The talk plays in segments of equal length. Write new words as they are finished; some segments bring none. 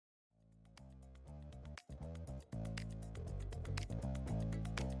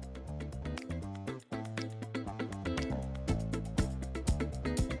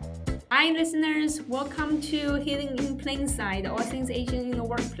Hi, listeners. Welcome to Healing in Plain Sight, all things Asian in the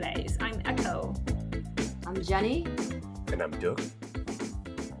workplace. I'm Echo. I'm Jenny. And I'm Duke.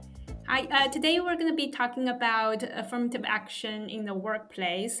 Hi. Today we're going to be talking about affirmative action in the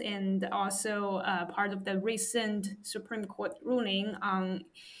workplace and also part of the recent Supreme Court ruling on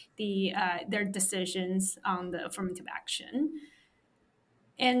their decisions on the affirmative action.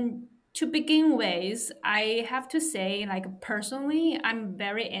 And to begin with, I have to say, like personally, I'm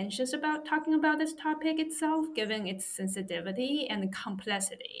very anxious about talking about this topic itself, given its sensitivity and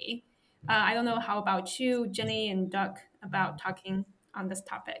complexity. I don't know how about you, Jenny and Doug, about talking on this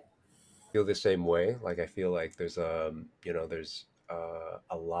topic. Feel the same way. Like I feel like there's a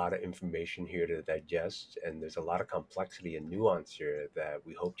lot of information here to digest, and there's a lot of complexity and nuance here that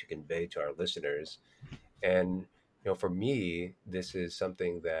we hope to convey to our listeners. And for me, this is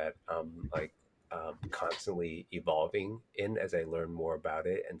something that I'm like constantly evolving in as I learn more about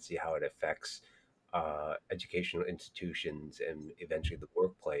it and see how it affects educational institutions and eventually the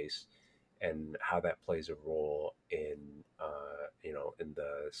workplace, and how that plays a role in in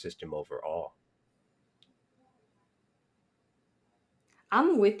the system overall.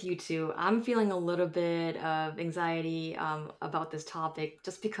 I'm with you too. I'm feeling a little bit of anxiety about this topic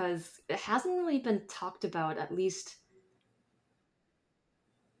just because it hasn't really been talked about, at least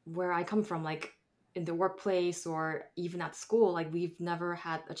where I come from, like in the workplace or even at school. Like, we've never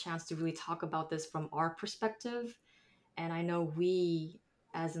had a chance to really talk about this from our perspective. And I know we,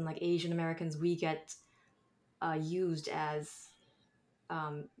 as in like Asian Americans, we get used as,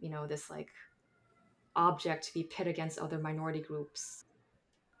 this like object to be pit against other minority groups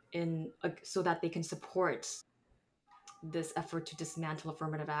in so that they can support this effort to dismantle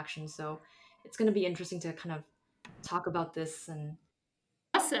affirmative action. So it's going to be interesting to kind of talk about this. And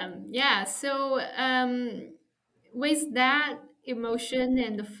Awesome. Yeah. So, with that emotion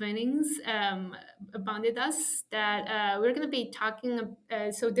and the feelings abounded us that we're going to be talking.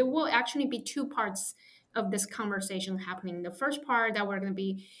 So, there will actually be two parts of this conversation happening. The first part that we're going to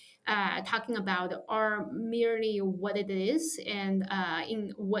be talking about are merely what it is and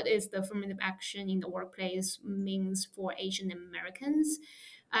in what is the affirmative action in the workplace means for Asian Americans,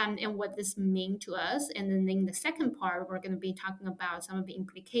 and what this mean to us. And then in the second part, we're going to be talking about some of the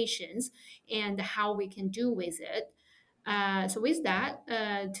implications and how we can do with it. So with that,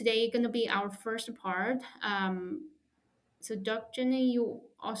 today going to be our first part. So Dr. Jenny, you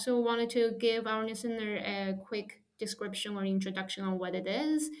also wanted to give our listener a quick description or introduction on what it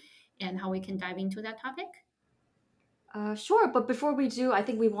is and how we can dive into that topic. sure, but before we do, I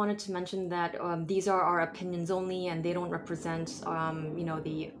think we wanted to mention that these are our opinions only, and they don't represent,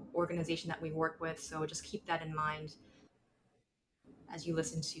 the organization that we work with. So just keep that in mind as you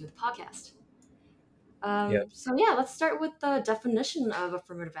listen to the podcast. Yeah. So yeah, let's start with the definition of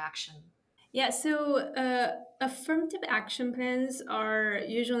affirmative action. Yeah, so affirmative action plans are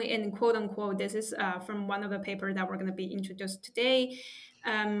usually in quote unquote, this is from one of the papers that we're going to be introduced today.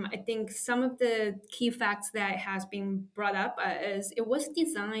 I think some of the key facts that has been brought up is it was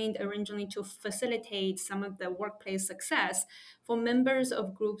designed originally to facilitate some of the workplace success for members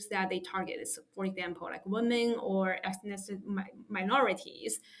of groups that they target. So, for example, like women or ethnic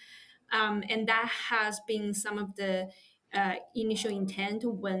minorities. And that has been some of the initial intent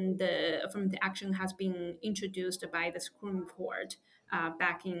when the affirmative action has been introduced by the Supreme Court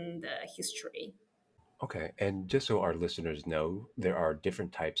back in the history. Okay. And just so our listeners know, there are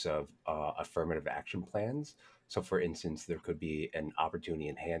different types of affirmative action plans. So, for instance, there could be an opportunity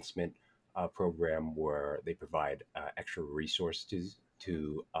enhancement program where they provide extra resources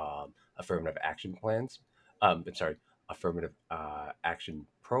to affirmative action plans. Sorry, affirmative action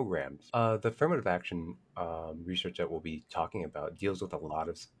programs. The affirmative action research that we'll be talking about deals with a lot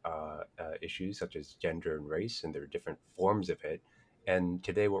of issues such as gender and race, and there are different forms of it. And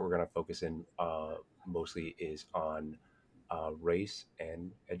today, what we're going to focus in mostly is on race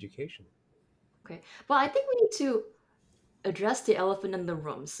and education. Okay. Well, I think we need to address the elephant in the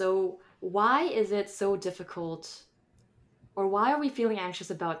room. So, why is it so difficult, or why are we feeling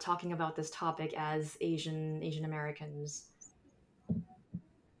anxious about talking about this topic as Asian Americans?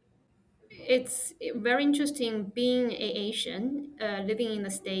 It's very interesting being a Asian, living in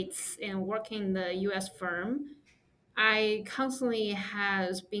the States and working in the US firm. I constantly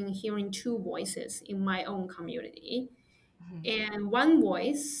has been hearing two voices in my own community. Mhm. And one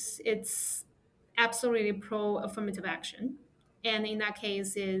voice, it's absolutely pro affirmative action. And in that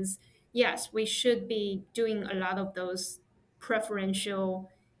case is yes, we should be doing a lot of those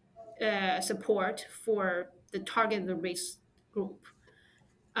preferential support for the targeted race group.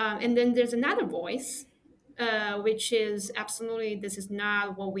 And then there's another voice which is absolutely this is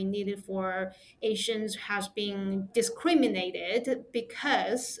not what we needed for Asians has been discriminated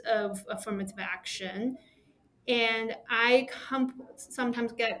because of affirmative action. And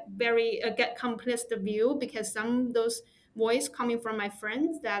sometimes get very get complicit view because some of those voice coming from my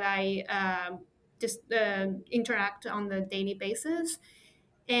friends that I just interact on the daily basis.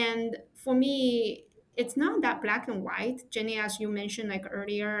 And for me, it's not that black and white, Jenny, as you mentioned like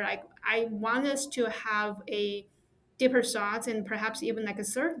earlier. Like I want us to have a deeper thoughts and perhaps even like a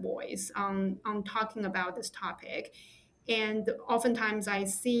third voice on talking about this topic. And oftentimes I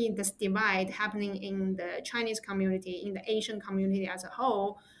see this divide happening in the Chinese community, in the Asian community as a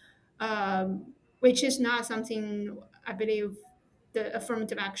whole, which is not something I believe the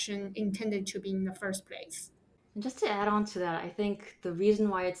affirmative action intended to be in the first place. And just to add on to that, I think the reason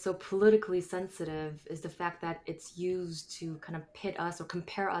why it's so politically sensitive is the fact that it's used to kind of pit us or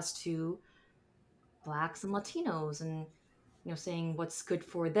compare us to blacks and Latinos, and saying what's good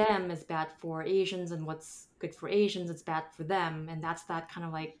for them is bad for Asians, and what's good for Asians is bad for them, and that's that kind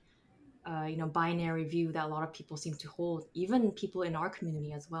of like binary view that a lot of people seem to hold, even people in our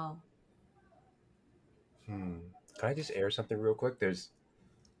community as well. Hmm. Can I just air something real quick? There,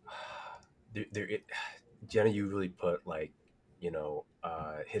 Jenna, you really put like, hit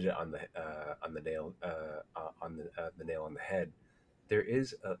it on the nail, the nail on the head. There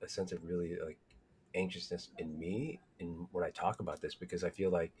is a sense of really like anxiousness in me in when I talk about this, because I feel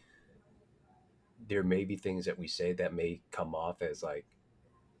like there may be things that we say that may come off as like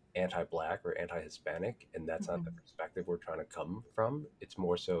anti-black or anti-Hispanic, and that's not the Mhm. perspective we're trying to come from. It's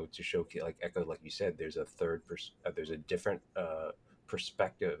more so to showcase, like Echo, like you said, there's a different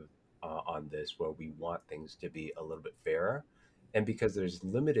perspective on this, where we want things to be a little bit fairer, and because there's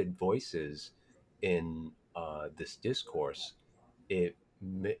limited voices in this discourse, it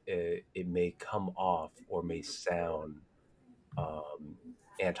may come off or may sound um,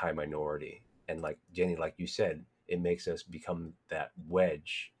 anti-minority. And like Jenny, like you said, it makes us become that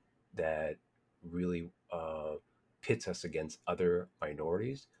wedge that really pits us against other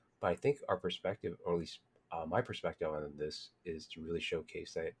minorities. But I think our perspective, or at least my perspective on this, is to really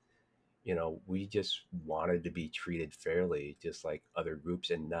showcase that, we just wanted to be treated fairly, just like other groups,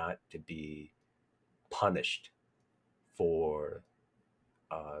 and not to be punished for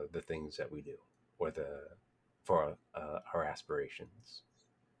the things that we do, or for our aspirations.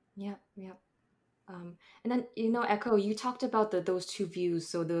 Yeah, yeah. And then Echo, you talked about those two views.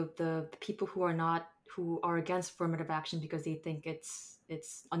 So the people who are against affirmative action because they think it's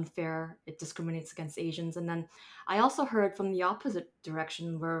unfair, it discriminates against Asians. And then I also heard from the opposite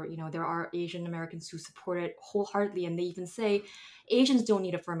direction, where there are Asian Americans who support it wholeheartedly, and they even say Asians don't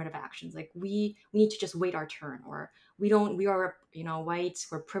need affirmative actions. Like we need to just wait our turn, or we are white,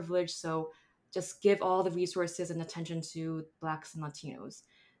 we're privileged, so just give all the resources and attention to blacks and Latinos.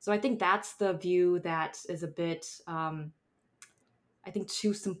 So I think that's the view that is a bit, I think,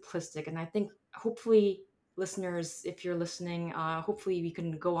 too simplistic. And I think hopefully, listeners, if you're listening, hopefully we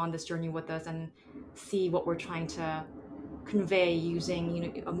can go on this journey with us and see what we're trying to convey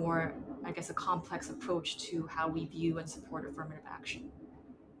using, a more, I guess, a complex approach to how we view and support affirmative action.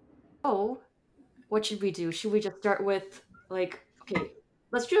 So, what should we do? Should we just start with, like, okay,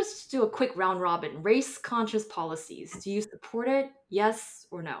 let's just do a quick round robin. Race conscious policies. Do you support it? Yes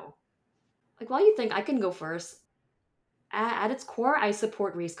or no? Like, while you think, I can go first. At its core, I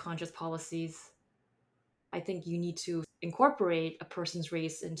support race conscious policies. I think you need to incorporate a person's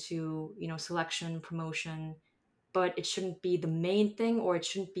race into, selection, promotion, but it shouldn't be the main thing, or it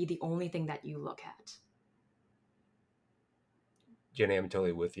shouldn't be the only thing that you look at. Jenny, I'm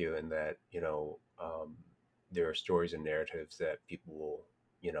totally with you in that, there are stories and narratives that people will,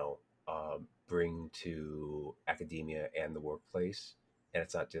 bring to academia and the workplace. And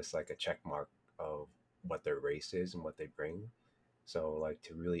it's not just like a check mark of what their race is and what they bring. So, like,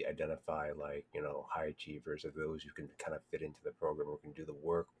 to really identify, like, high achievers, or those who can kind of fit into the program or can do the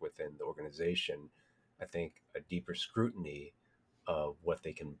work within the organization, I think a deeper scrutiny of what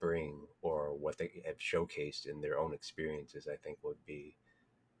they can bring or what they have showcased in their own experiences, I think would be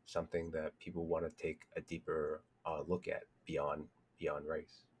something that people want to take a deeper look at beyond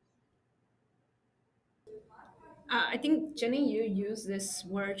race. I think Jenny, you use this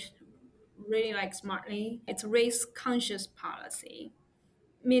word really like smartly. It's race conscious policy,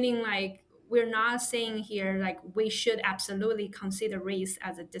 meaning like we're not saying here like we should absolutely consider race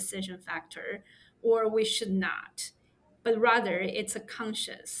as a decision factor or we should not, but rather it's a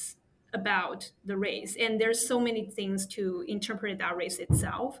conscious. about the race, and there's so many things to interpret that race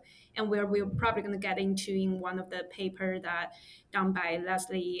itself, and where we're probably going to get into in one of the paper that done by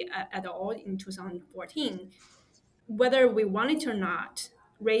Leslie et al. In 2014. Whether we want it or not,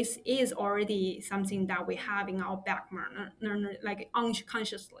 race is already something that we have in our back burner, like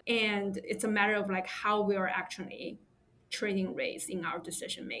unconsciously, and it's a matter of like how we are actually treating race in our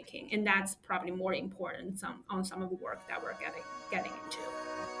decision making, and that's probably more important on some of the work that we're getting into.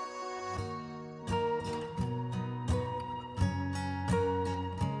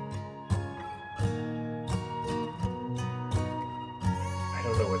 I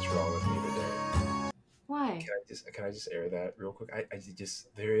don't know what's wrong with me today. Why? Can I just air that real quick? I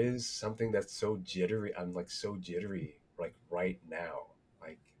just there is something that's so jittery. I'm like so jittery like right now.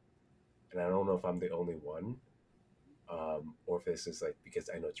 Like, and I don't know if I'm the only one, or if this is like because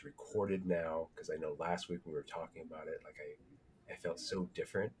I know it's recorded now. Because I know last week when we were talking about it, like I felt so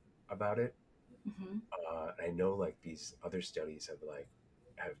different about it. Hmm. I know like these other studies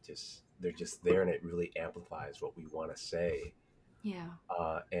have just they're just there, and it really amplifies what we want to say. Yeah.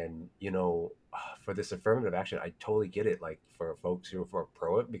 And for this affirmative action, I totally get it. Like for folks who are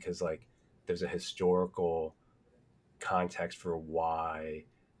pro it, because like there's a historical context for why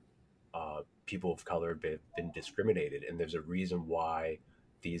people of color have been discriminated, and there's a reason why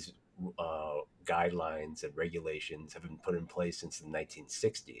these guidelines and regulations have been put in place since the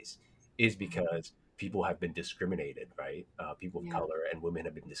 1960s. Is Hmm. because people have been discriminated, right? People of Yeah. color and women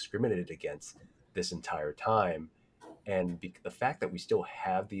have been discriminated against this entire time, and the fact that we still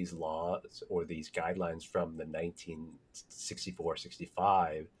have these laws or these guidelines from the 1964,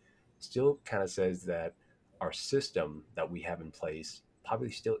 65 still kind of says that our system that we have in place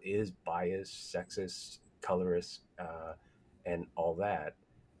probably still is biased, sexist, colorist, and all that.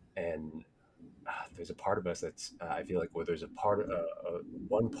 And there's a part of us that's I feel like where there's a part,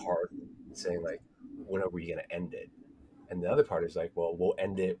 one part saying like, when are we going to end it? And the other part is like, well, we'll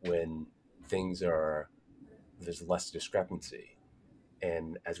end it when things are there's less discrepancy.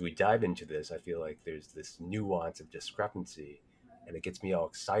 And as we dive into this, I feel like there's this nuance of discrepancy, and it gets me all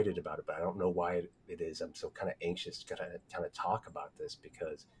excited about it. But I don't know why it is. I'm so kind of anxious to kind of talk about this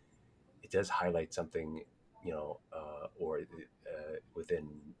because it does highlight something, or within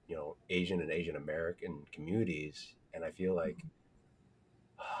Asian and Asian American communities, and I feel like,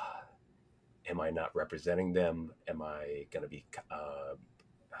 am I not representing them? Am I going to be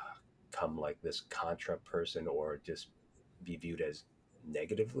come like this contra person, or just be viewed as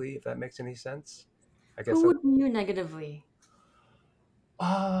negatively, if that makes any sense? I guess Who that's would view you negatively?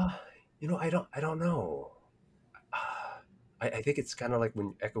 uh I don't know. I think it's kind of like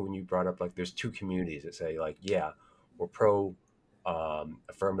when Echo, when you brought up like there's two communities that say like, yeah, we're pro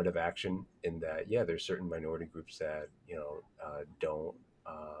affirmative action, in that, yeah, there's certain minority groups that don't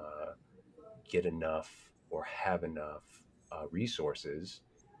get enough or have enough resources.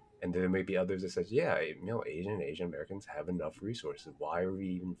 And there may be others that says, yeah, Asian Americans have enough resources. Why are we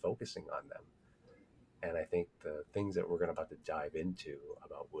even focusing on them? And I think the things that we're going to about to dive into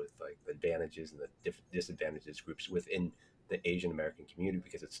about with like the advantages and the disadvantages groups within the Asian American community,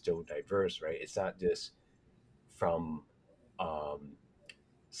 because it's so diverse, right? It's not just from um,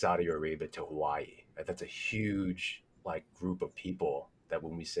 Saudi Arabia to Hawaii. Right? That's a huge like group of people that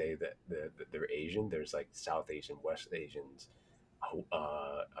when we say that they're Asian, there's like South Asian, West Asians,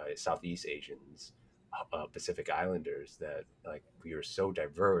 Southeast Asians, Pacific Islanders, that like we are so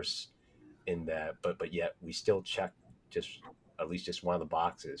diverse in that, but yet we still check just at least just one of the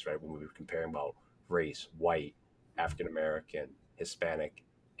boxes, right? When we were comparing about race, white, African American, Hispanic,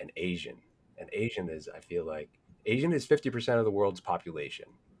 and Asian. And Asian is, I feel like, Asian is 50% of the world's population.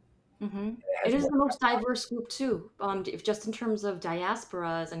 Hmm. It It has is more. the most diverse group too. If just in terms of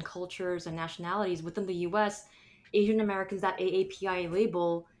diasporas and cultures and nationalities within the U.S., Asian Americans, that AAPI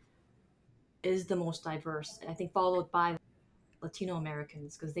label is the most diverse. I think followed by Latino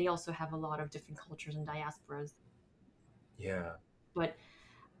Americans because they also have a lot of different cultures and diasporas. Yeah. But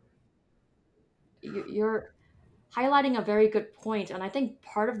you're highlighting a very good point, and I think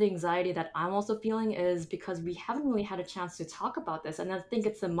part of the anxiety that I'm also feeling is because we haven't really had a chance to talk about this, and I think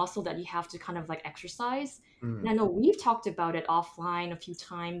it's a muscle that you have to kind of like exercise. And I Mm. know we've talked about it offline a few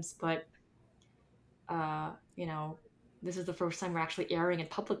times, but this is the first time we're actually airing it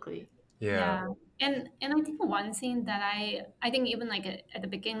publicly. Yeah. Yeah. And I think one thing that I think even like at the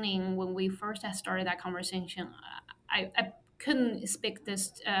beginning when we first had started that conversation, I couldn't speak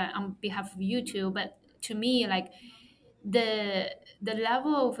this on behalf of you two, but to me like the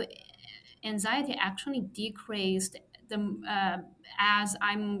level of anxiety actually decreased the as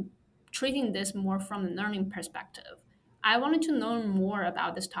I'm treating this more from a learning perspective. I wanted to know more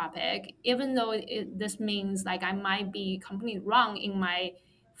about this topic, even though this means like I might be completely wrong in my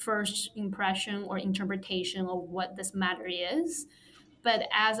first impression or interpretation of what this matter is. But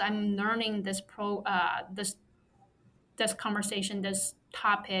as I'm learning this conversation, this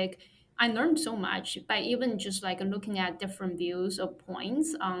topic, I learned so much by even just like looking at different views or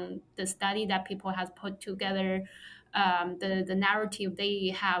points on the study that people has put together, the narrative they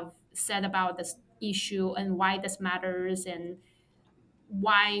have said about this issue and why this matters and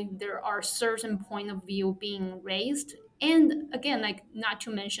why there are certain point of view being raised, and again, like not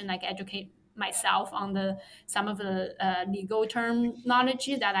to mention like educate myself on the some of the legal term knowledge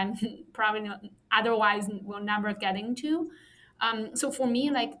that I'm probably not, otherwise will never get into. So for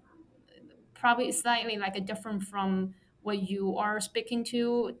me, like probably slightly like a different from what you are speaking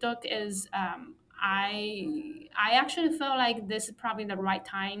to, Doug, is I actually feel like this is probably the right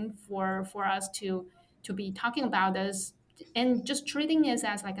time for us to be talking about this and just treating this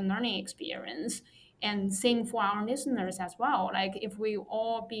as like a learning experience, and same for our listeners as well. Like if we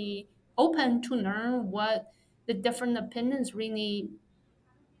all be open to learn what the different opinions really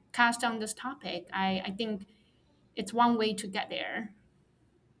cast on this topic, I think it's one way to get there.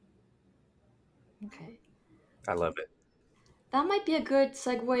 Okay. I love it. That might be a good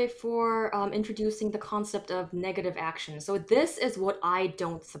segue for introducing the concept of negative action. So, this is what I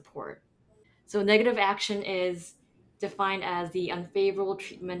don't support. So, negative action is defined as the unfavorable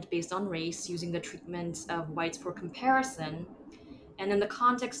treatment based on race, using the treatment of whites for comparison. And in the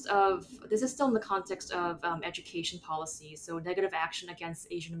context of, this is still in the context of education policy. So, negative action against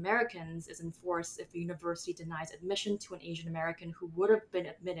Asian Americans is enforced if a university denies admission to an Asian American who would have been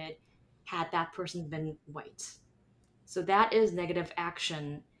admitted had that person been white. So that is negative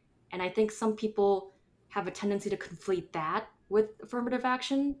action. And I think some people have a tendency to conflate that with affirmative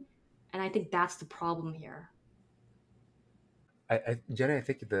action. And I think that's the problem here. Jenny, I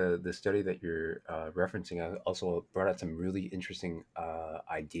think the study that you're referencing also brought out some really interesting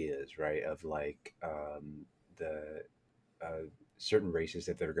ideas, right? Of like the uh, certain races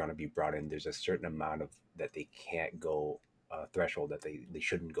that they're going to be brought in. There's a certain amount of that they can't go threshold that they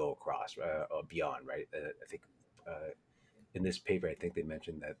shouldn't go across or beyond, right? I think uh, in this paper, I think they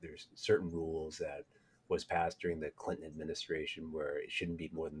mentioned that there's certain rules that was passed during the Clinton administration where it shouldn't be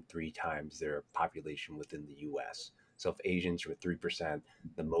more than three times their population within the U.S. So if Asians were 3%,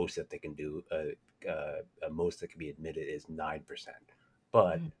 the most that they can do, most that can be admitted is 9%.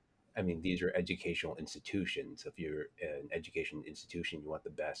 But Mhm. I mean, these are educational institutions. If you're an education institution, you want the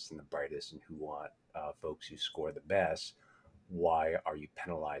best and the brightest, and who want folks who score the best. Why are you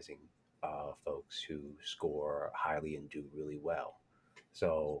penalizing folks who score highly and do really well?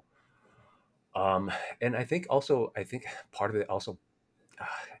 So, um, and I think part of it also, uh,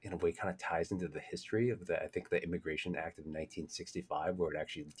 in a way, kind of ties into the history of I think the Immigration Act of 1965, where it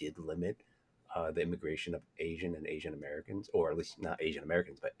actually did limit the immigration of Asian and Asian Americans, or at least not Asian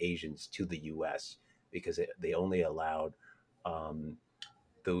Americans, but Asians to the U.S. because they only allowed um,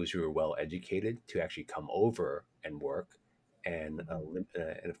 those who are well educated to actually come over and work, Mhm.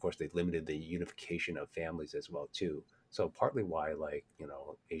 and of course they limited the unification of families as well too. So partly why like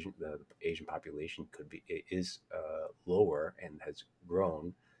the Asian population is lower and has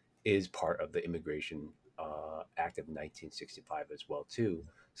grown is part of the Immigration Act of 1965 as well too.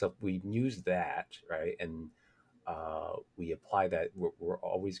 So if we use that right and we apply that, we're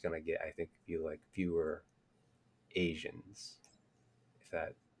always going to get, I think, fewer Asians. If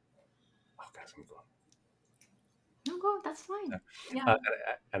that, oh gosh, I'm going. No, go, that's fine. Yeah.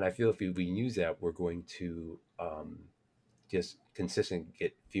 And I feel if we use that, we're going to just consistently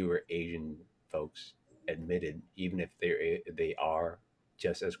get fewer Asian folks admitted, even if they are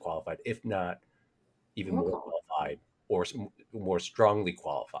just as qualified, if not even More more quality. qualified or more strongly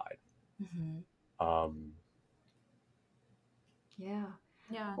qualified. Hmm. Um, Yeah.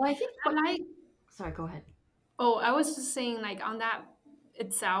 Yeah. Well, I think I what, like sorry, go ahead. Oh, I was just saying, like on that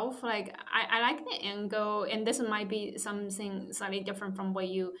itself, like I like the angle, and this might be something slightly different from what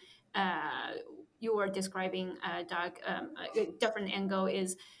uh, you were describing, Doug. A different angle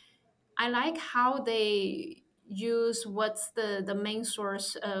is I like how they use what's the main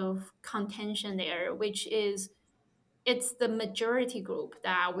source of contention there, which is it's the majority group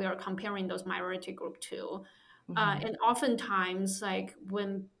that we are comparing those minority group to, Hmm. and oftentimes, like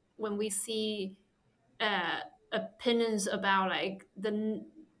when we see uh, opinions about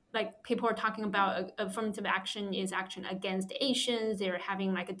like people are talking about affirmative action is action against Asians. They're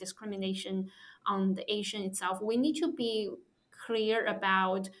having like a discrimination on the Asian itself. We need to be clear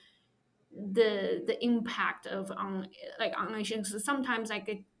about the impact of on Asians. Sometimes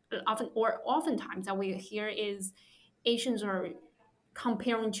like oftentimes that we hear is Asians are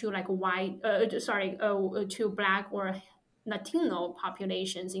comparing to like white, to black or Latino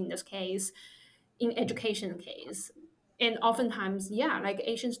populations in this case, in education case. And oftentimes, yeah, like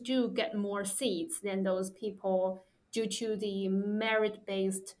Asians do get more seats than those people due to the merit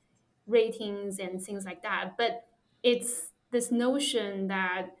based ratings and things like that. But it's this notion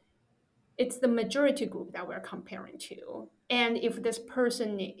that it's the majority group that we're comparing to. And if this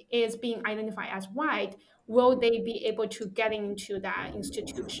person is being identified as white, will they be able to get into that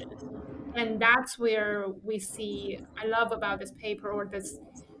institution? And that's where we see, I love about this paper, or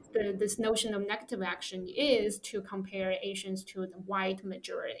this notion of negative action is to compare Asians to the white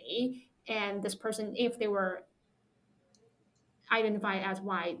majority. And this person, if they were identified as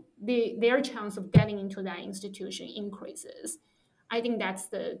white, their chance of getting into that institution increases. I think that's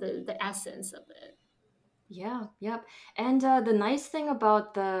the essence of it. Yeah, yep. And the nice thing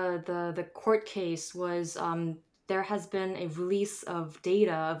about the court case was there has been a release of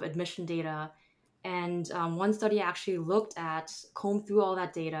data, of admission data, and one study actually looked at, combed through all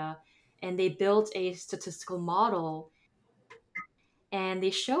that data, and they built a statistical model, and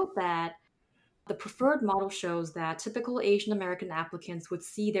they showed that the preferred model shows that typical Asian American applicants would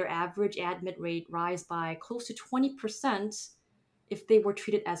see their average admit rate rise by close to 20% if they were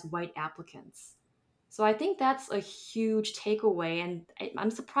treated as white applicants. So I think that's a huge takeaway, and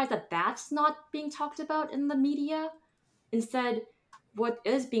I'm surprised that that's not being talked about in the media. Instead, what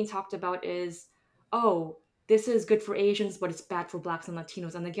is being talked about is, oh, this is good for Asians, but it's bad for Blacks and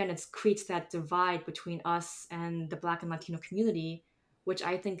Latinos. And again, it creates that divide between us and the Black and Latino community, which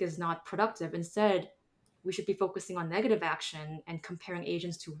I think is not productive. Instead, we should be focusing on negative action and comparing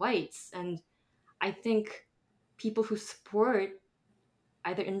Asians to whites. And I think people who support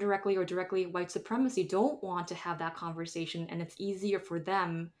either indirectly or directly white supremacy don't want to have that conversation, and it's easier for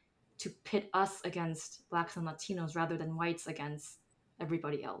them to pit us against blacks and Latinos rather than whites against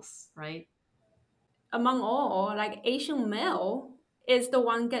everybody else, right? Among all, like Asian male is the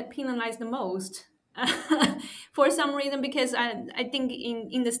one get penalized the most. For some reason, because I think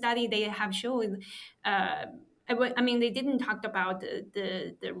in the study they have shown, I mean, they didn't talk about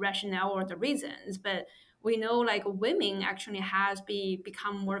the rationale or the reasons, but we know like women actually has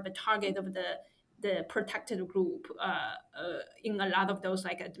become more of a target of the protected group in a lot of those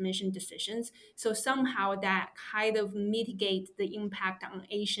like admission decisions. So somehow that kind of mitigate the impact on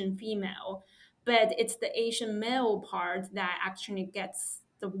Asian female, but it's the Asian male part that actually gets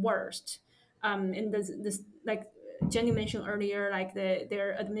the worst. And this like Jenny mentioned earlier, like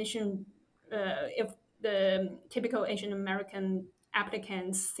their admission, if the typical Asian American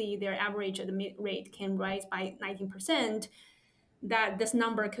applicants see their average admit rate can rise by 19%, that this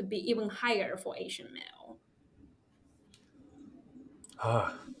number could be even higher for Asian male.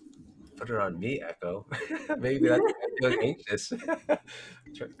 Ah, put it on me, Echo. Maybe that's why I'm feeling anxious.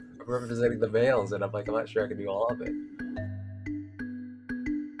 I'm representing the males, and I'm like, I'm not sure I can do all of it.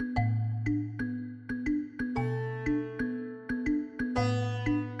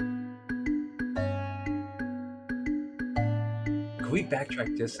 Can we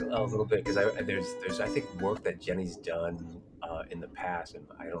backtrack just a little bit? Because there's I think work that Jenny's done in the past, and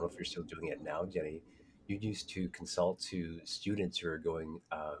I don't know if you're still doing it now, Jenny. You used to consult to students who are going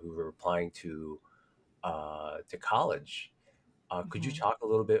who were applying to college. Could you Mhm. talk a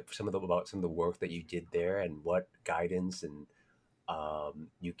little bit about some of the work that you did there and what guidance and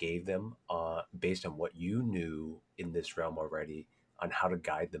you gave them based on what you knew in this realm already on how to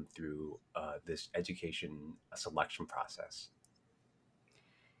guide them through this education selection process?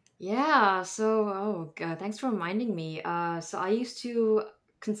 Yeah, so oh god, thanks for reminding me. So I used to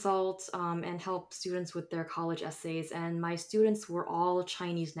consult and help students with their college essays, and my students were all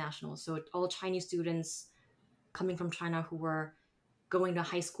Chinese nationals, so all Chinese students coming from China who were going to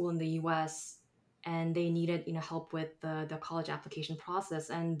high school in the US, and they needed, help with the college application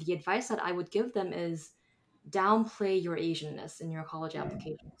process. And the advice that I would give them is downplay your Asianness in your college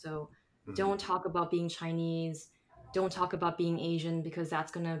application. So Mhm. don't talk about being Chinese, don't talk about being Asian, because that's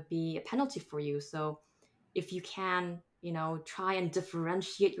going to be a penalty for you. So if you can, try and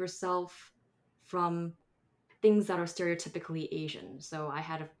differentiate yourself from things that are stereotypically Asian. So I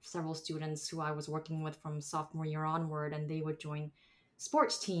had several students who I was working with from sophomore year onward, and they would join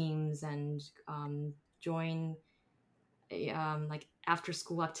sports teams and join like after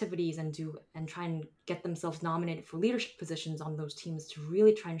school activities and do and try and get themselves nominated for leadership positions on those teams to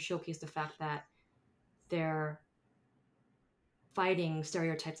really try and showcase the fact that they're fighting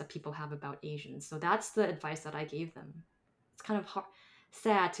stereotypes that people have about Asians. So that's the advice that I gave them. It's kind of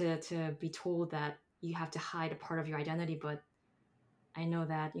sad to be told that you have to hide a part of your identity, but I know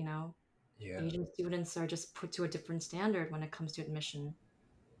that, Yeah. Asian students are just put to a different standard when it comes to admission.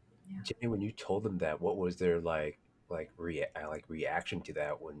 Yeah. Jenny, when you told them that, what was their like reaction to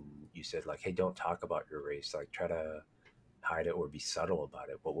that when you said like, "Hey, don't talk about your race. Like, try to hide it or be subtle about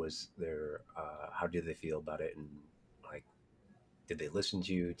it." What was their how did they feel about it? And like, did they listen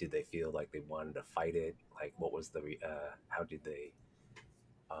to you? Did they feel like they wanted to fight it? Like, what was how did they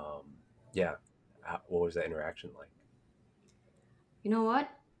um yeah, what was that interaction like? You know what?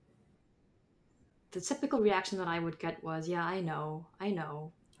 The typical reaction that I would get was, "Yeah, I know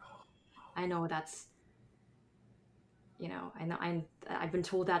that's I've been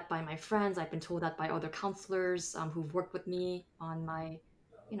told that by my friends. I've been told that by other counselors who've worked with me on my,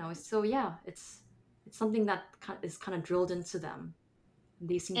 So yeah, it's something that is kind of drilled into them.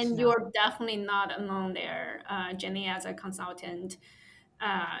 They seem to And know. you're definitely not alone there, Jenny, as a consultant.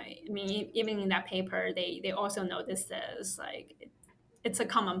 I mean, even in that paper, they also notice this. Like, it's a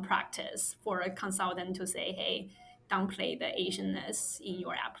common practice for a consultant to say, "Hey, downplay the Asianness in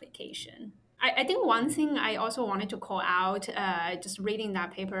your application." I think one thing I also wanted to call out, just reading that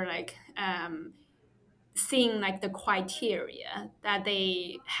paper, like seeing like the criteria that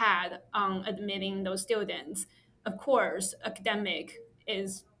they had on admitting those students. Of course, academic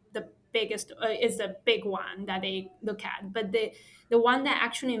is is the big one that they look at, but the one that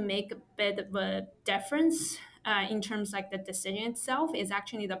actually make a bit of a difference in terms like the decision itself is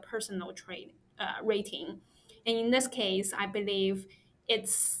actually the personal trait rating. And in this case, I believe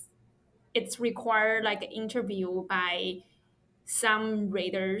it's it's required like an interview by some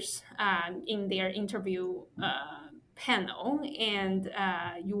raters in their interview panel, and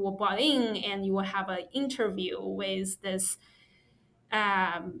you will brought in and you will have an interview with this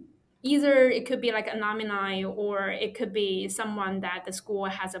either it could be like a nominee or it could be someone that the school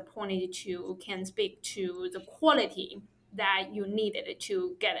has appointed to can speak to the quality that you needed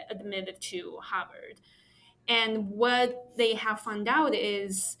to get admitted to Harvard. And what they have found out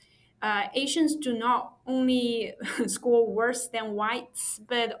is Asians do not only score worse than whites,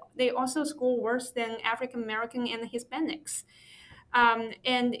 but they also score worse than African American and Hispanics.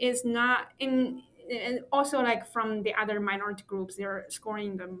 And is not in and also like from the other minority groups, they're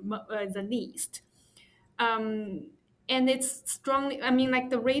scoring the least. Um, and it's strongly, I mean, like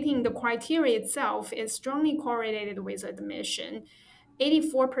the rating, the criteria itself is strongly correlated with admission.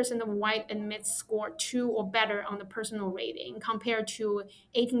 84% of white admits score two or better on the personal rating compared to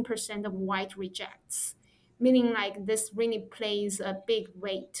 18% of white rejects, meaning like this really plays a big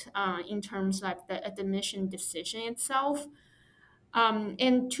weight in terms of the admission decision itself.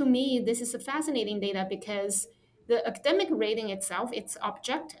 And to me, this is a fascinating data because the academic rating itself, it's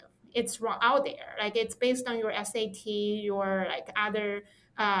objective. It's out there. Like it's based on your SAT, your like other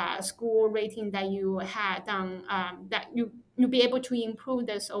school rating that you had done. That you'll be able to improve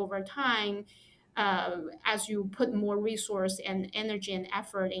this over time as you put more resource and energy and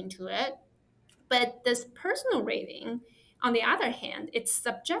effort into it. But this personal rating, on the other hand, it's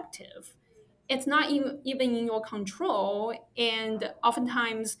subjective. It's not even in your control. And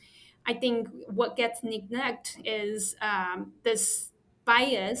oftentimes, I think what gets neglected is this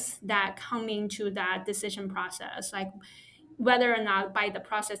bias that come into that decision process, like whether or not by the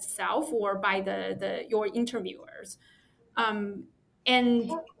process itself or by the your interviewers. Um, and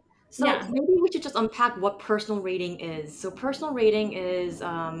So yeah, maybe we should just unpack what personal rating is. So personal rating is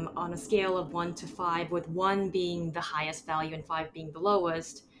on a scale of 1 to 5, with 1 being the highest value and 5 being the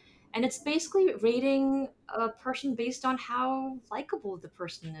lowest. And it's basically rating a person based on how likable the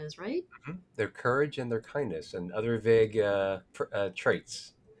person is, right? Mhm. Their courage and their kindness and other vague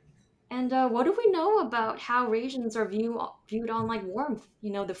traits. And what do we know about how Asians are viewed on like warmth?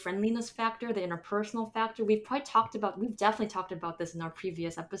 The friendliness factor, the interpersonal factor. We've definitely talked about this in our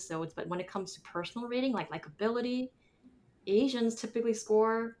previous episodes. But when it comes to personal rating, like likability, Asians typically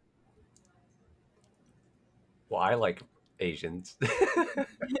score Well, I like Asians.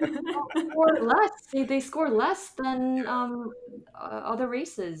 score less. They score less than other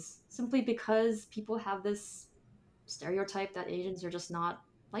races, simply because people have this stereotype that Asians are just not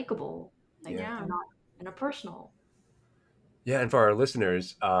likable, like Yeah. they're yeah, not interpersonal. Yeah, and for our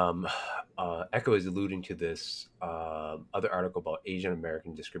listeners, Echo is alluding to this other article about Asian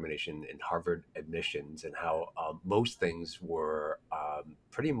American discrimination in Harvard admissions and how most things were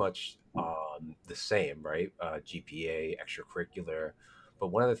pretty much the same, right? GPA, extracurricular. But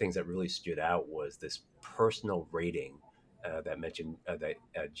one of the things that really stood out was this personal rating that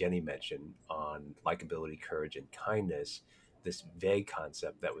Jenny mentioned on likability, courage, and kindness, this vague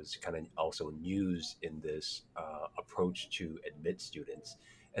concept that was kind of also used in this approach to admit students.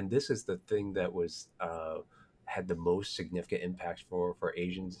 And this is the thing that was had the most significant impact for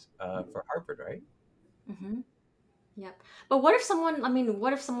Asians for Harvard, right? Hmm. Yep. But what if someone, I mean,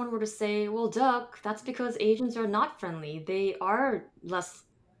 what if someone were to say, well, Duck, that's because Asians are not friendly. They are less,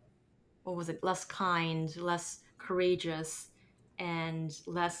 what was it, less kind, less courageous, and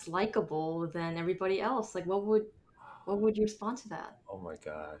less likable than everybody else. Like, what would you respond to that? Oh my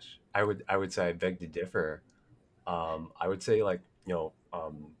gosh, I would say I beg to differ. I would say like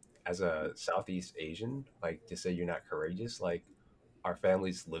as a Southeast Asian, like to say you're not courageous, like our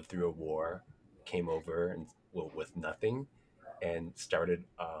families lived through a war, came over and well, with nothing, and started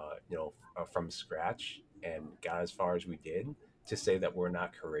from scratch and got as far as we did. To say that we're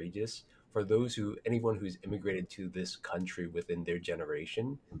not courageous, for those who anyone who's immigrated to this country within their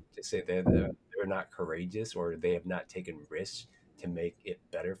generation, to say that they're not courageous or they have not taken risks to make it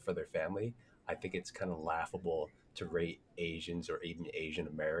better for their family, I think it's kind of laughable to rate Asians or even Asian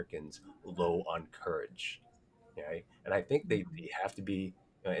Americans low on courage. Right? And I think they have to be,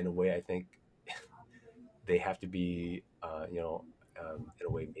 in a way, I think they have to be, in a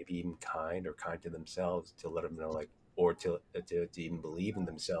way, maybe even kind or kind to themselves to let them know, like, or to even believe in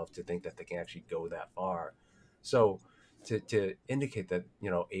themselves to think that they can actually go that far. So to indicate that,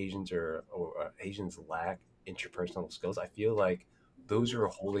 Asians or Asians lack interpersonal skills, I feel like those who are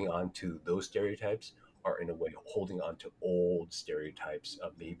holding on to those stereotypes are in a way holding on to old stereotypes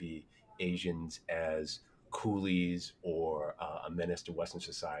of maybe Asians as coolies or a menace to Western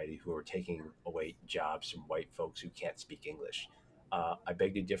society who are taking away jobs from white folks who can't speak English. I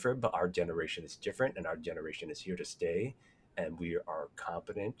beg to differ, but our generation is different, and our generation is here to stay, and we are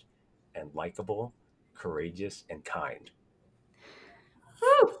competent and likable, courageous, and kind.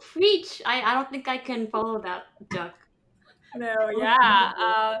 Whew, preach! I don't think I can follow that, Duck. No,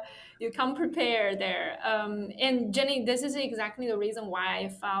 yeah, you come prepared there. And Jenny, this is exactly the reason why I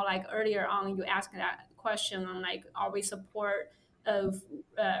felt like earlier on you asked that question on like, are we support of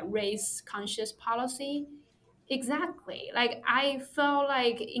race conscious policy? Exactly. Like I felt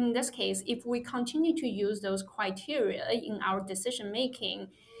like in this case, if we continue to use those criteria in our decision making,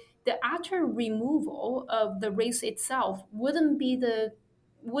 the utter removal of the race itself wouldn't be the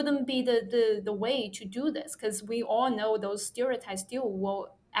way to do this because we all know those stereotypes still will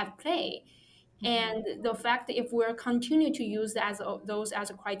at play. Hmm. And the fact that if we're continue to use those as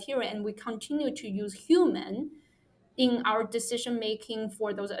a criteria and we continue to use human in our decision making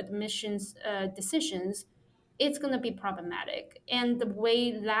for those admissions decisions, it's going to be problematic. And the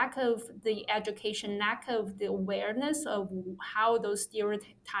way lack of the education, lack of the awareness of how those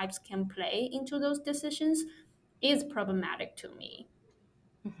stereotypes can play into those decisions is problematic to me.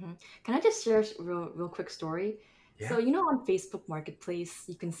 Hmm. Can I just share a real quick story? So, Yeah, on Facebook Marketplace,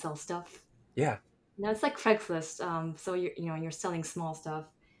 you can sell stuff. yeah. It's like Craigslist. So you're selling small stuff.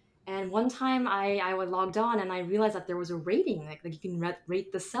 And one time I was logged on and I realized that there was a rating, like you can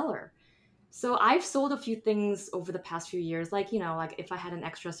rate the seller. So I've sold a few things over the past few years, like like if I had an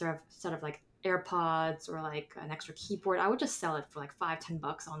extra set of like AirPods or like an extra keyboard, I would just sell it for like 5-10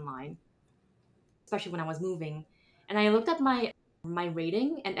 bucks online, especially when I was moving. And I looked at my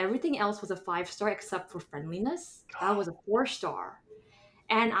rating, and everything else was a 5 star except for friendliness. That was a 4 star.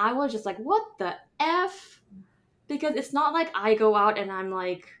 And I was just like, what the F? Because it's not like I go out and I'm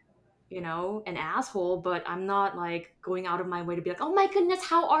like, an asshole, but I'm not like going out of my way to be like, oh my goodness,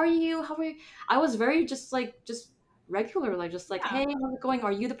 how are you? How are you? I was very just regular, like just like, Yeah. hey, how's it going?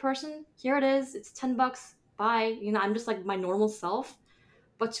 Are you the person? Here it is. It's 10 bucks. Bye. I'm just like my normal self.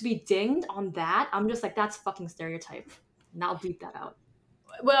 But to be dinged on that, I'm just like, that's fucking stereotype. And I'll bleep that out.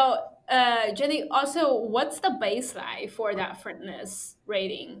 Well, Jenny, also, what's the baseline for that fitness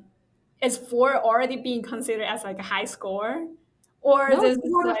rating? Is four already being considered as like a high score, or No, this it's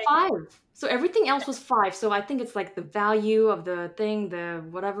is more than like, 5. So everything else was 5. So I think it's like the value of the thing, the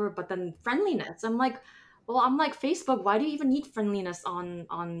whatever, but then friendliness. I'm like Facebook. Why do you even need friendliness on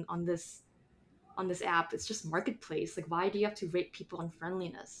this app? It's just marketplace. Like, why do you have to rate people on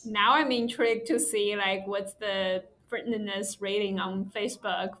friendliness? now I'm intrigued to see like what's the fitness rating on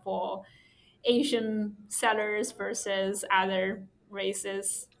Facebook for Asian sellers versus other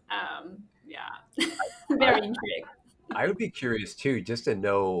races. Yeah, I, very intrigued. I would be curious too, just to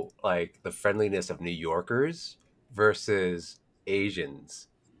know like the friendliness of New Yorkers versus Asians.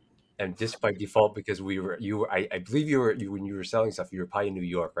 And just by default, because I believe when you were selling stuff, you were probably in New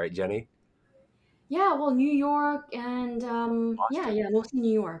York, right, Jenny? Yeah, well, New York and yeah, Boston. yeah, mostly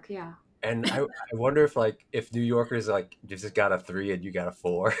New York. Yeah. And I wonder if like if New Yorkers like just got a 3 and you got a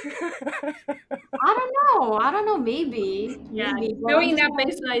 4. I don't know. I don't know. Maybe, Yeah, maybe. But I'm knowing just that like,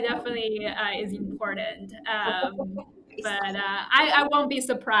 baseline definitely is important. But I won't be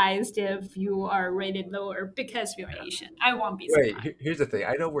surprised if you are rated lower because you're Asian. I won't be Wait, surprised. here's the thing.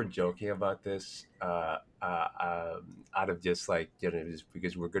 I know we're joking about this, out of just like just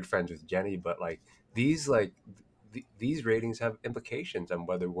because we're good friends with Jenny, but like these ratings have implications on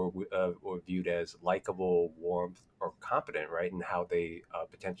whether we're viewed as likable, warm, or competent, right? And how they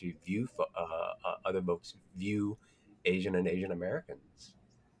potentially view other folks view Asian and Asian Americans.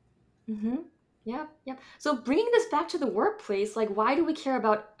 Mm-hmm. Yeah, yeah. So bringing this back to the workplace, like, why do we care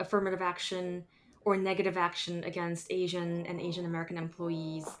about affirmative action or negative action against Asian and Asian American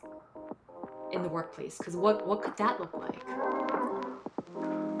employees in the workplace? Because what could that look like?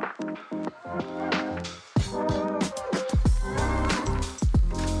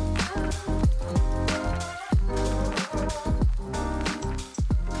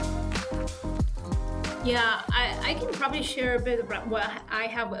 Yeah, I can probably share a bit about what I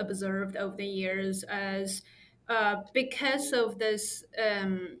have observed over the years as because of this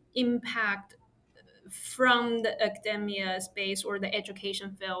impact from the academia space or the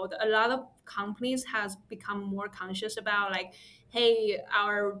education field, a lot of companies has become more conscious about like, hey,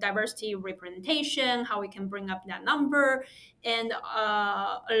 our diversity representation, how we can bring up that number, and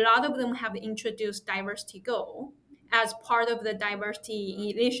a lot of them have introduced diversity goal as part of the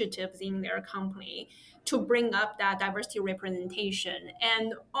diversity initiatives in their company to bring up that diversity representation,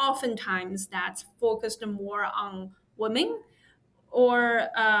 and oftentimes that's focused more on women or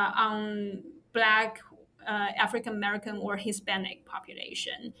on Black, African American, or Hispanic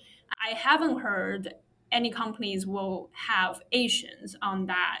population. I haven't heard any companies will have Asians on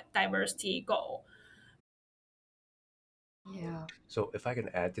that diversity goal. Yeah. So if I can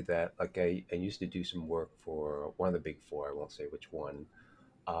add to that, like I used to do some work for one of the big four. I won't say which one.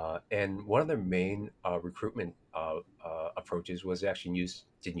 And one of their main recruitment approaches was actually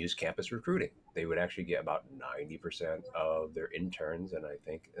use campus recruiting. They would actually get about 90% of their interns, and I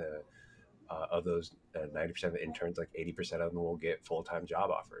think of those 90% of the interns, like 80% of them will get full time job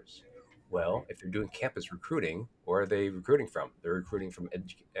offers. Well, if they're doing campus recruiting, where are they recruiting from? They're recruiting from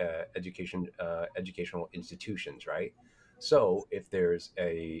educational institutions, right? So if there's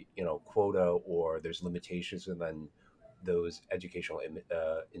a quota or there's limitations within those educational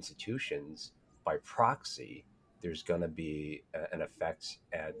institutions, by proxy, there's going to be an effect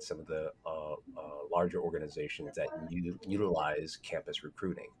at some of the larger organizations that utilize campus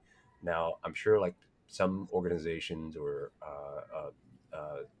recruiting. Now, I'm sure like some organizations or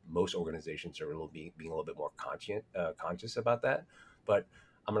most organizations are a little being a little bit more conscious about that. But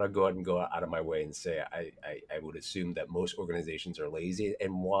I'm going to go ahead and go out of my way and say I would assume that most organizations are lazy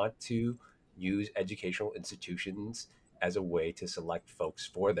and want to use educational institutions as a way to select folks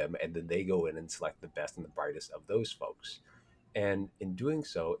for them. And then they go in and select the best and the brightest of those folks. And in doing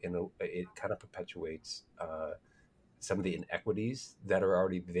so, it kind of perpetuates some of the inequities that are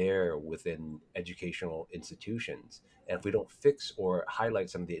already there within educational institutions. And if we don't fix or highlight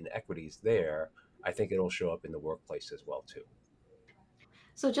some of the inequities there, I think it'll show up in the workplace as well too.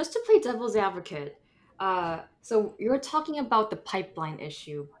 So just to play devil's advocate, so you're talking about the pipeline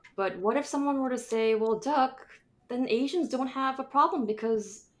issue, but what if someone were to say, well, Duck, then Asians don't have a problem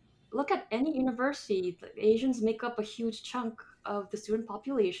because look at any university, the Asians make up a huge chunk of the student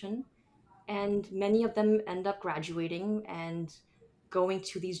population, and many of them end up graduating and going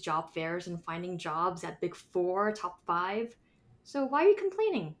to these job fairs and finding jobs at Big Four, top five. So why are you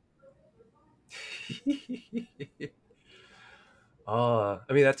complaining?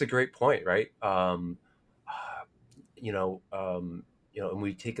 I mean that's a great point, right? You know, and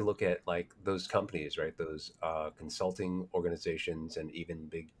we take a look at like those companies, right? Those consulting organizations and even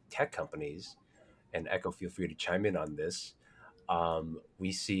big tech companies. And Echo, feel free to chime in on this.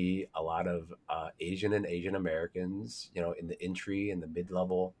 We see a lot of Asian and Asian Americans, in the entry and the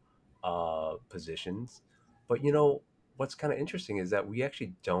mid-level positions. But what's kind of interesting is that we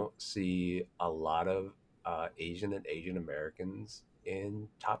actually don't see a lot of Asian and Asian Americans in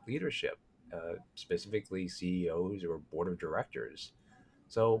top leadership, specifically CEOs or board of directors.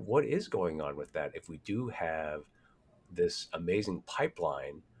 So, what is going on with that? If we do have this amazing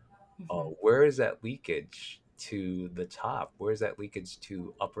pipeline, Mhm. where is that leakage to the top? Where is that leakage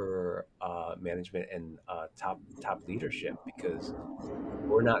to upper management and top leadership? Because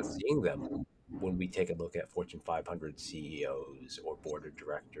we're not seeing them when we take a look at Fortune 500 CEOs or board of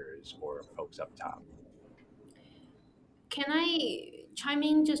directors or folks up top. Can I chime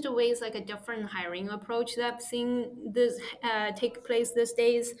in just a ways like a different hiring approach that I've seen this take place these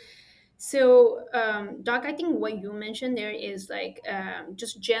days? So, Doc, I think what you mentioned there is like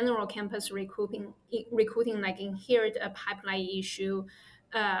just general campus recruiting, like inherit a pipeline issue.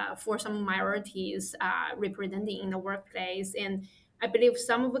 for some minorities representing in the workplace. And I believe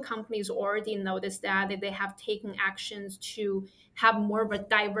some of the companies already noticed that they have taken actions to have more of a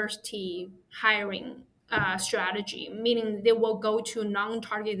diversity hiring strategy, meaning they will go to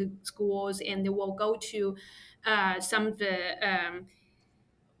non-targeted schools and they will go to some of the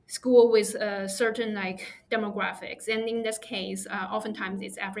school with certain like demographics. And in this case, oftentimes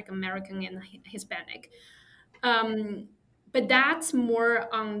it's African American and Hispanic. Um, but that's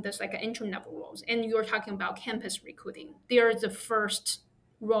more on this like entry level roles. And you're talking about campus recruiting. They're the first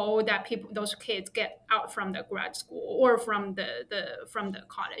role that people those kids get out from the grad school or from the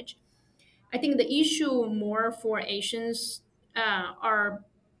college. I think the issue more for Asians are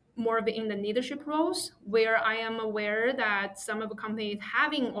more of in the leadership roles, where I am aware that some of the companies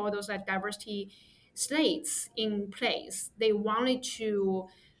having all those like diversity slates in place, they wanted to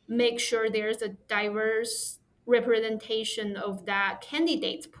make sure there's a diverse representation of that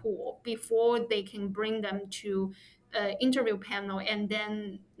candidates pool before they can bring them to interview panel and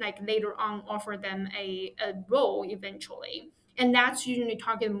then like later on offer them a role eventually, and that's usually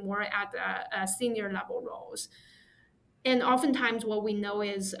targeted more at senior level roles. And oftentimes, what we know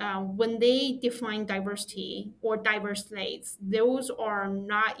is when they define diversity or diverse slates, those are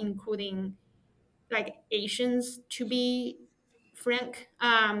not including like Asians, to be frank.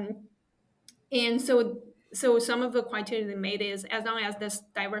 And so some of the criteria they made is as long as this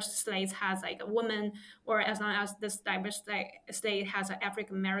diverse slate has like a woman, or as long as this diverse slate has an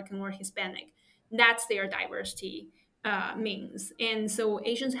African American or Hispanic, that's their diversity means. And so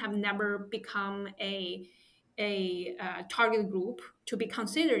Asians have never become a target group to be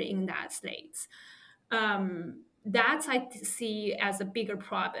considered in that slate. That's I see as a bigger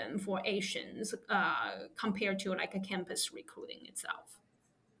problem for Asians compared to like a campus recruiting itself.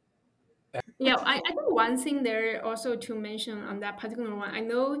 I'd Yeah, like to I think one thing there also to mention on that particular one, I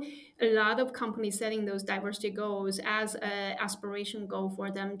know a lot of companies setting those diversity goals as an aspiration goal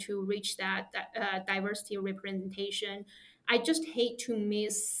for them to reach that diversity representation. I just hate to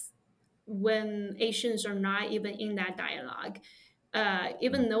miss when Asians are not even in that dialogue.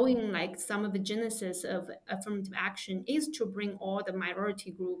 Even knowing like some of the genesis of affirmative action is to bring all the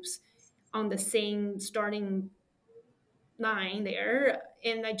minority groups on the same starting line there,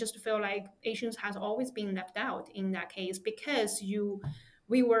 and I just feel like Asians has always been left out in that case because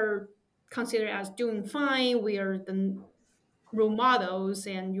we were considered as doing fine, we are the role models,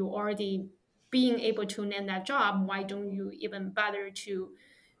 and you already being able to land that job, why don't you even bother to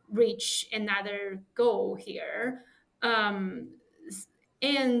reach another goal here? um,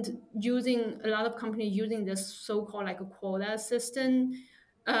 and using a lot of companies using this so-called like a quota system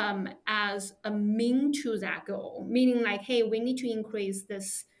as a mean to that goal, meaning like, hey, we need to increase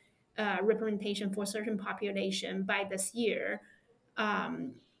this representation for certain population by this year.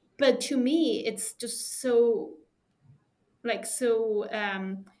 um, but to me it's just so like so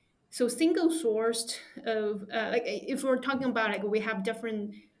single sourced of like if we're talking about like we have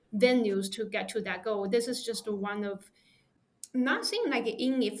different venues to get to that goal, this is just one of, not saying like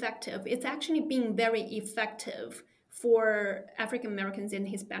ineffective, it's actually being very effective for African Americans and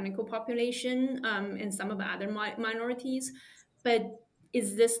Hispanic population, and some of the other minorities. But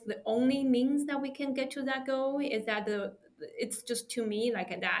is this the only means that we can get to that goal? Is that the, it's just to me like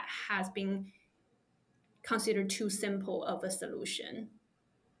that has been considered too simple of a solution.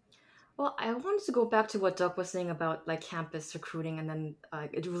 Well, I wanted to go back to what Doug was saying about like campus recruiting, and then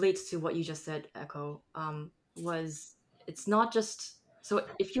it relates to what you just said, Echo. Was it's not just so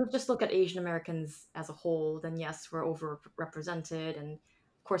if you just look at Asian Americans as a whole, then yes, we're overrepresented, and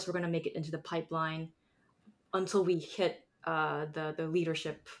of course we're going to make it into the pipeline until we hit the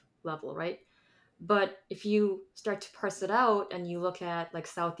leadership level, right? But if you start to parse it out and you look at like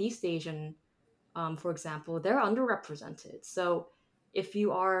Southeast Asian, for example, they're underrepresented. So if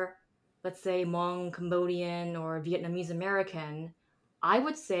you are, let's say, Hmong, Cambodian, or Vietnamese American, I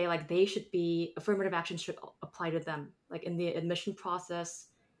would say like they should be affirmative action should apply to them, like in the admission process,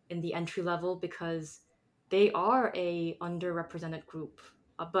 in the entry level, because they are a underrepresented group.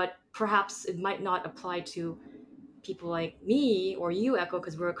 But perhaps it might not apply to people like me or you, Echo,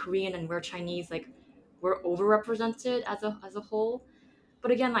 because we're Korean and we're Chinese. Like we're overrepresented as a whole.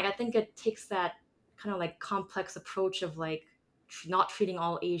 But again, like I think it takes that kind of like complex approach of like not treating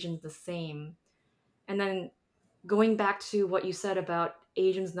all Asians the same. And then going back to what you said about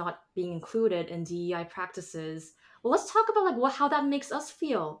Asians not being included in DEI practices, well, let's talk about like what how that makes us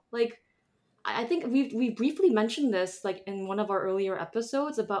feel. Like I think we briefly mentioned this like in one of our earlier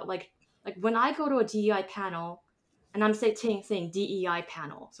episodes about like when I go to a DEI panel, and I'm saying DEI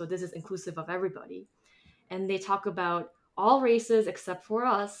panel, so this is inclusive of everybody, and they talk about all races except for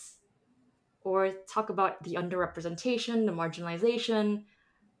us, or talk about the underrepresentation, the marginalization,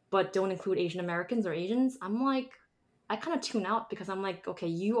 but don't include Asian Americans or Asians, I'm like, I kind of tune out because I'm like, okay,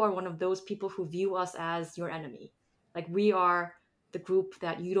 you are one of those people who view us as your enemy. Like we are the group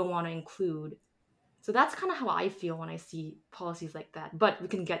that you don't want to include. So that's kind of how I feel when I see policies like that. But we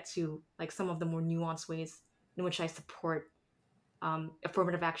can get to like some of the more nuanced ways in which I support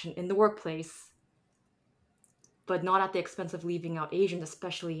affirmative action in the workplace, but not at the expense of leaving out Asians,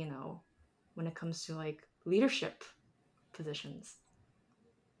 especially, when it comes to like leadership positions.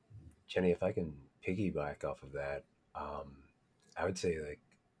 Jenny, if I can piggyback off of that, um, I would say like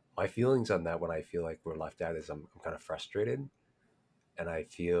my feelings on that when I feel like we're left out is I'm kind of frustrated, and I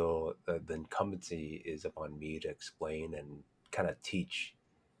feel that the incumbency is upon me to explain and kind of teach.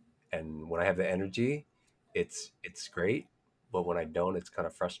 And when I have the energy, it's great, but when I don't, it's kind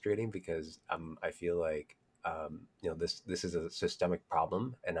of frustrating because I feel like this is a systemic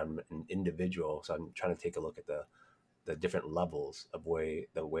problem, and I'm an individual, so I'm trying to take a look at the different levels of the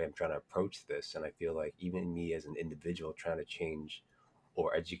way I'm trying to approach this. And I feel like even me as an individual trying to change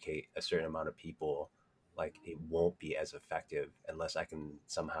or educate a certain amount of people, like it won't be as effective unless I can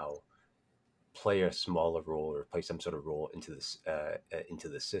somehow play a smaller role or play some sort of role into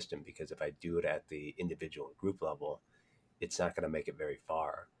the system. Because if I do it at the individual and group level, it's not going to make it very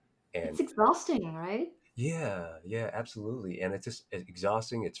far. And It's exhausting, right? yeah, yeah, absolutely. And it's just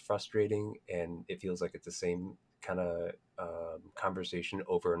exhausting. It's frustrating, and it feels like it's the same kind of conversation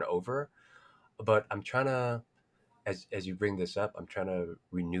over and over. But I'm trying to, as you bring this up, I'm trying to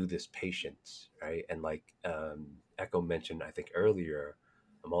renew this patience, right? And like Echo mentioned, I think earlier,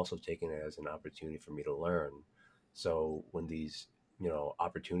 I'm also taking it as an opportunity for me to learn. So when these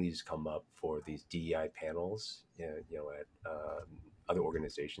opportunities come up for these DEI panels, at other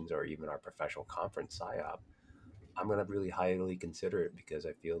organizations or even our professional conference PSYOP, I'm gonna really highly consider it because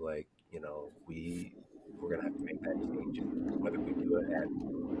I feel like we're gonna have to make that change, and whether we do it at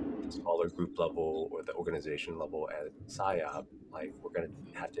the smaller group level or the organization level at PSYOP, like we're gonna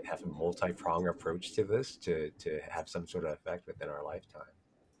have to have a multi-pronged approach to this to have some sort of effect within our lifetime.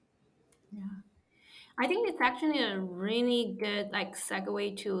 Yeah. I think it's actually a really good like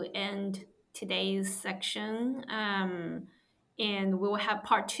segue to end today's section. And we will have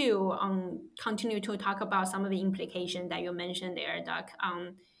part two on continue to talk about some of the implications that you mentioned there, Doc.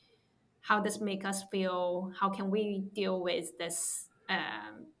 How does make us feel? How can we deal with this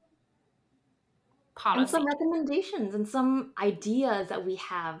And policy? some recommendations and some ideas that we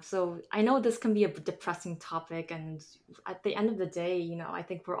have. So I know this can be a depressing topic, and at the end of the day, I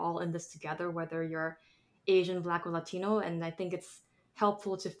think we're all in this together, whether you're Asian, Black, or Latino. And I think it's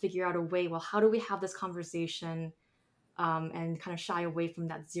helpful to figure out a way. Well, how do we have this conversation and kind of shy away from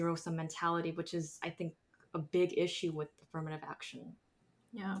that zero sum mentality, which is, I think, a big issue with affirmative action.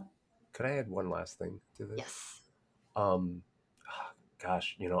 Yeah. Could I add one last thing to this? Yes. Um,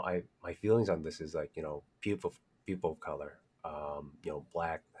 Gosh, I my feelings on this is like people of color,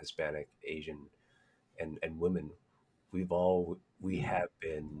 Black, Hispanic, Asian, and women. We have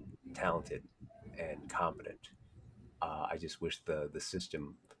been talented and competent. I just wish the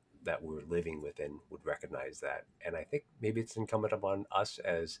system that we're living within would recognize that. And I think maybe it's incumbent upon us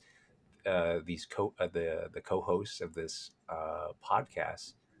as the co-hosts of this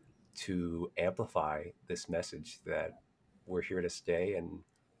podcast to amplify this message that we're here to stay, and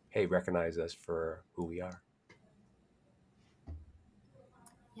hey, recognize us for who we are.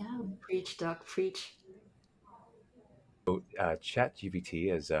 Yeah. Preach, Duck, preach. So,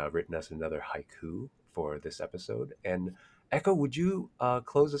 ChatGPT has written us another haiku for this episode. And Echo, would you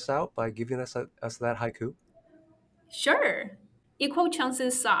close us out by giving us that haiku? Sure. Equal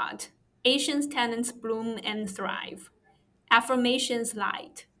chances sought. Asian talents bloom and thrive. Affirmations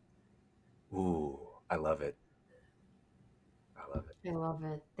light. Ooh, I love it. I love it. I love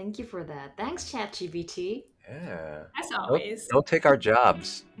it. Thank you for that. Thanks, ChatGPT. Yeah. As Don't always. don't take our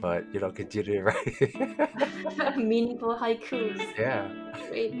jobs, but continue to write. Meaningful haikus. Yeah.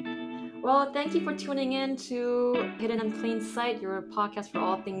 Great. Well, thank you for tuning in to Hidden in Plain Sight, your podcast for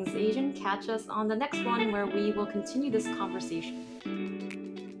all things Asian. Catch us on the next one where we will continue this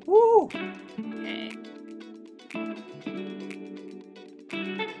conversation. Woo! Okay.